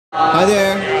Hi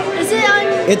there. Is it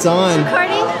on? It's on.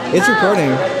 Recording? It's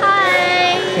recording.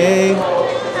 Hi. Hey.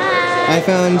 Hi. I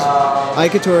found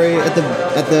Aoikatori at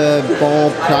the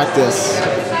ball practice.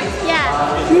 Yeah.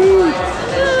 Woo.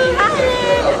 Hi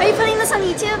there. Are you putting this on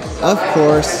YouTube? Of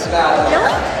course.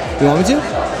 Really? You want me to?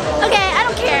 Okay, I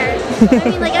don't care. I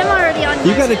mean, like, I'm already on YouTube.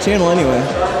 You got a channel anyway.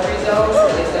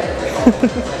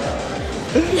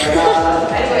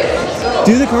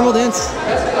 Do the caramel dance.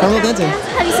 Caramel dancing.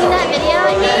 Have you seen that video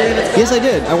I made? Yes, I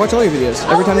did. I watch all your videos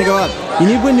every time they go up. You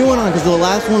need to put a new one on because the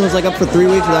last one was like up for 3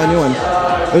 weeks without a new one.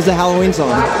 It was the Halloween song.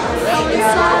 Halloween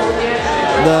song?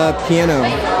 The piano.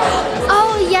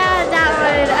 Oh yeah, that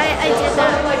one. I did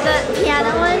that one. The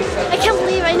piano one. I can't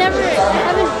believe I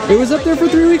haven't. It was up there for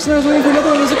 3 weeks and I was waiting for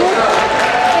another one. What's it called?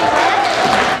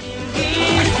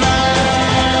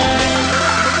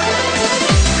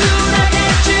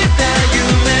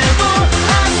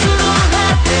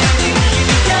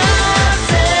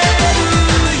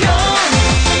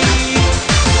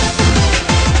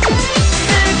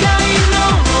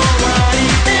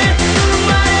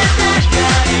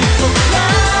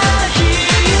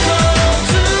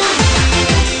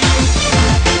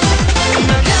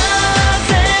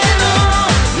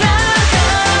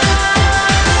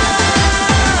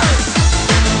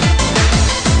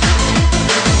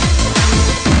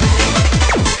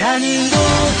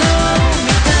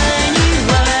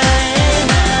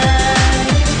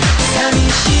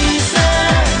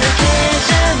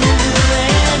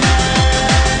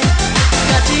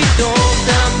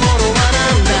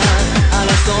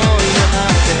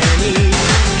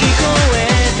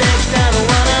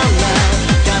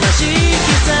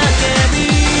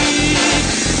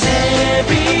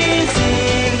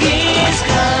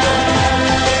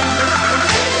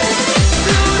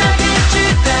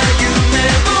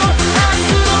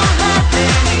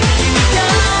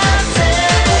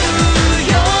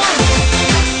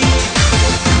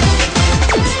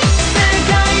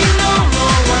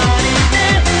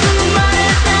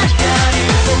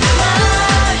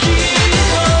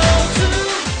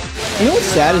 You know what's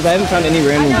sad is I haven't found any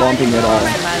random bumping at all.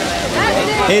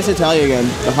 Hey, it's Italia again.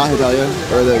 The hot Italia,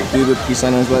 or the dude with peace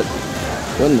sign on his butt.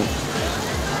 What in the